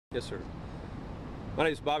Yes, sir. My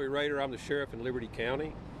name is Bobby Rader. I'm the sheriff in Liberty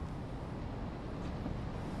County.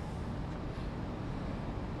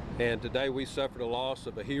 And today we suffered a loss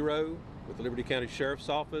of a hero with the Liberty County Sheriff's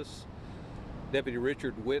Office. Deputy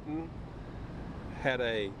Richard Whitten had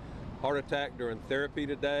a heart attack during therapy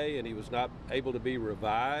today, and he was not able to be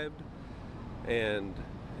revived, and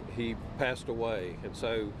he passed away. And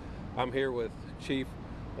so I'm here with Chief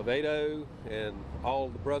Ado and all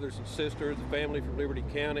the brothers and sisters, the family from Liberty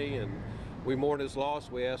County, and we mourn his loss.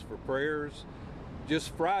 We ask for prayers.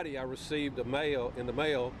 Just Friday I received in the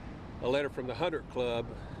mail a letter from the Hunter Club,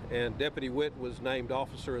 and Deputy Whitten was named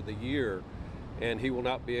Officer of the Year, and he will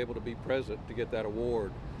not be able to be present to get that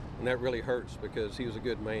award. And that really hurts because he was a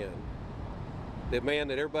good man. The man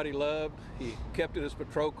that everybody loved. He kept in his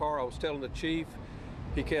patrol car. I was telling the chief,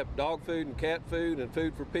 he kept dog food and cat food and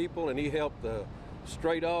food for people, and he helped the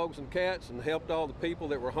stray dogs and cats and helped all the people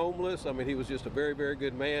that were homeless. I mean, he was just a very, very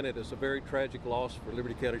good man. It is a very tragic loss for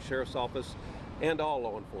Liberty County Sheriff's Office and all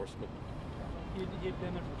law enforcement. He had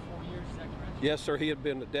been there for 4 years, is that correct? Yes, sir. He had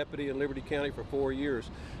been a deputy in Liberty County for 4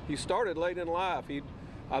 years. He started late in life. He,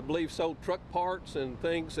 I believe, sold truck parts and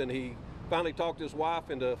things, and he finally talked his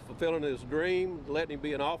wife into fulfilling his dream, letting him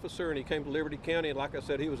be an officer, and he came to Liberty County, and like I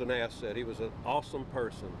said, he was an asset. He was an awesome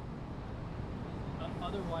person.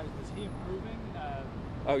 Otherwise, was he improving?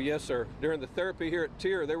 Oh, yes, sir. During the therapy here at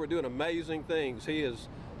TIR, they were doing amazing things. He is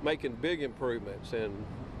making big improvements, and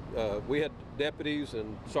we had deputies,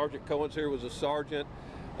 and Sergeant Cohen's here was a sergeant,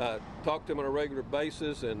 talked to him on a regular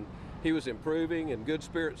basis, and he was improving, in good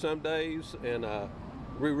spirit some days, and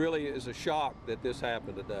we really is a shock that this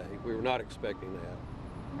happened today. We were not expecting that.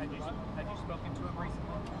 Had you spoken to him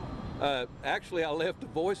recently? Actually, I left a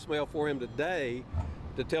voicemail for him today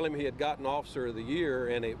to tell him he had gotten Officer of the Year,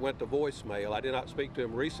 and it went to voicemail. I did not speak to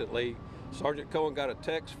him recently. Sergeant Cohen got a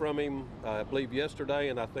text from him, I believe yesterday,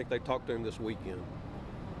 and I think they talked to him this weekend.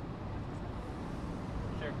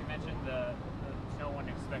 Sheriff, you mentioned no one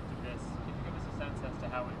expected this. Can you give us a sense as to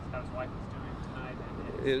how his wife is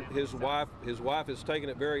doing tonight? His wife is taking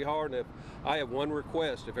it very hard, and if I have one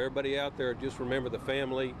request, if everybody out there just remember the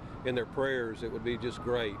family in their prayers, it would be just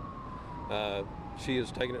great. She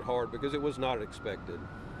is taking it hard because it was not expected.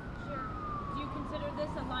 Sure. Do you consider this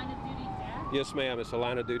a line of duty death? Yes, ma'am. It's a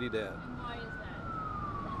line of duty death. And why is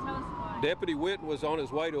that? Tell us why. Deputy Whitten was on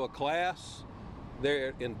his way to a class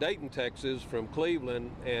there in Dayton, Texas from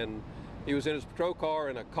Cleveland, and he was in his patrol car,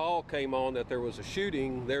 and a call came on that there was a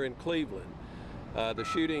shooting there in Cleveland. The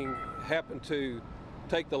shooting happened to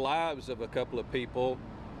take the lives of a couple of people.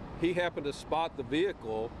 He happened to spot the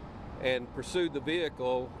vehicle and pursued the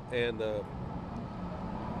vehicle, and the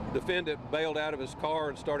defendant bailed out of his car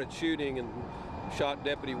and started shooting and shot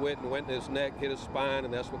Deputy Whitten, went in his neck, hit his spine,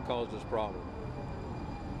 and that's what caused his problem.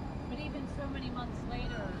 But even so many months later,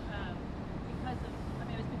 it was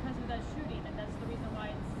because of that shooting, and that's the reason why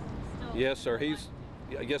it's still... Yes, sir.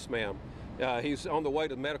 Yes, ma'am. He's on the way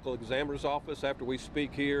to the medical examiner's office after we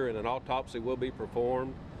speak here, and an autopsy will be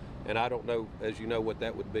performed, and I don't know, as you know, what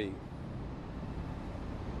that would be.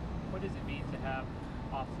 What does it mean to have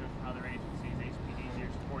officers from other agencies, HPDs, here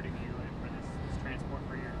supporting you and for this transport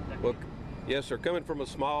for your deputy? Well, yes, sir. Coming from a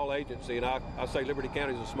small agency, and I say Liberty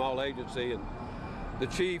County is a small agency, and the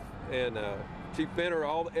chief and Chief Fenner,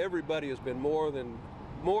 everybody has been more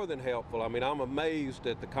than helpful. I mean, I'm amazed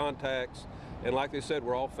at the contacts, and like they said,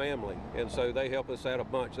 we're all family, and so they help us out a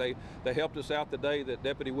bunch. They helped us out the day that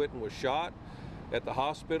Deputy Whitten was shot at the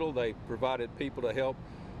hospital. They provided people to help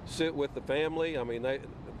sit with the family. I mean,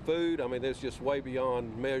 food, I mean, that's just way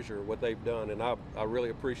beyond measure what they've done, and I really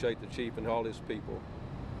appreciate the chief and all his people.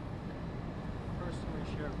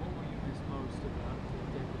 Personally, Sheriff, what will you miss most about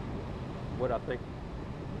Deputy Whitten? What I think?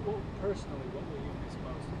 Well, personally, what will you miss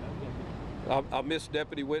most about Deputy Whitten? I miss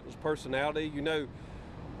Deputy Whitten's personality. You know,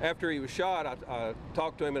 after he was shot, I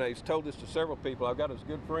talked to him, and he's told this to several people. I've got his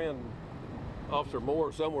good friend, Officer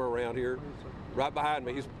Moore, somewhere around here, right behind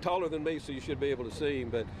me. He's taller than me, so you should be able to see him,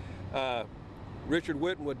 but Richard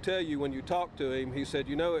Whitten would tell you when you talk to him, he said,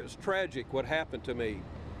 you know, it was tragic what happened to me,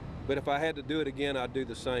 but if I had to do it again, I'd do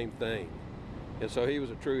the same thing. And so he was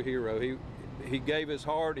a true hero. He gave his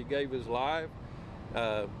heart, he gave his life.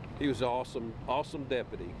 He was an awesome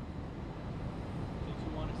deputy. Did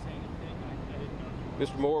you want to say anything? I didn't know.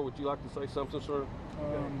 Mr. Moore, would you like to say something, sir?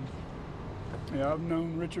 Yeah, I've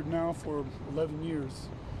known Richard now for 11 years.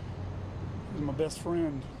 He's my best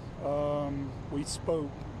friend. We spoke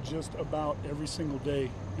just about every single day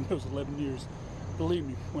in those 11 years. Believe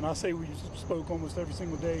me, when I say we spoke almost every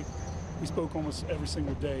single day, we spoke almost every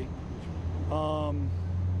single day.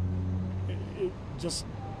 It just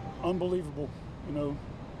unbelievable, you know.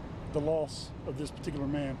 the loss of this particular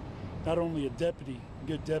man. Not only a deputy,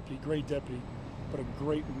 good deputy, great deputy, but a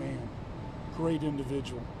great man, great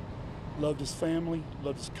individual. Loved his family,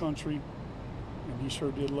 loved his country, and he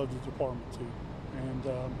sure did love the department too. And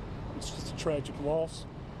it's just a tragic loss,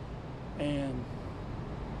 and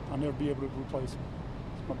I'll never be able to replace him.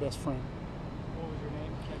 He's my best friend. What was your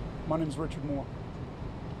name? My name is Richard Moore.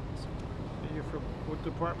 And you're from, what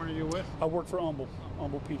department are you with? I work for Humble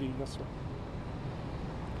PD, yes sir.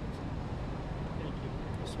 Thank you.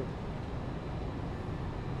 Yes sir.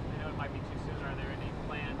 I know it might be too soon. Are there any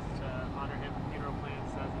plans to honor him? Funeral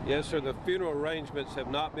plans? Yes, sir. The funeral arrangements have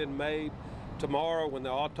not been made. Tomorrow, when the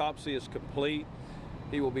autopsy is complete,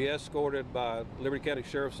 he will be escorted by Liberty County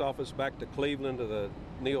Sheriff's Office back to Cleveland to the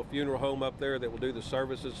Neal Funeral Home up there that will do the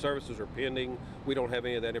services. Services are pending. We don't have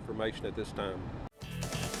any of that information at this time.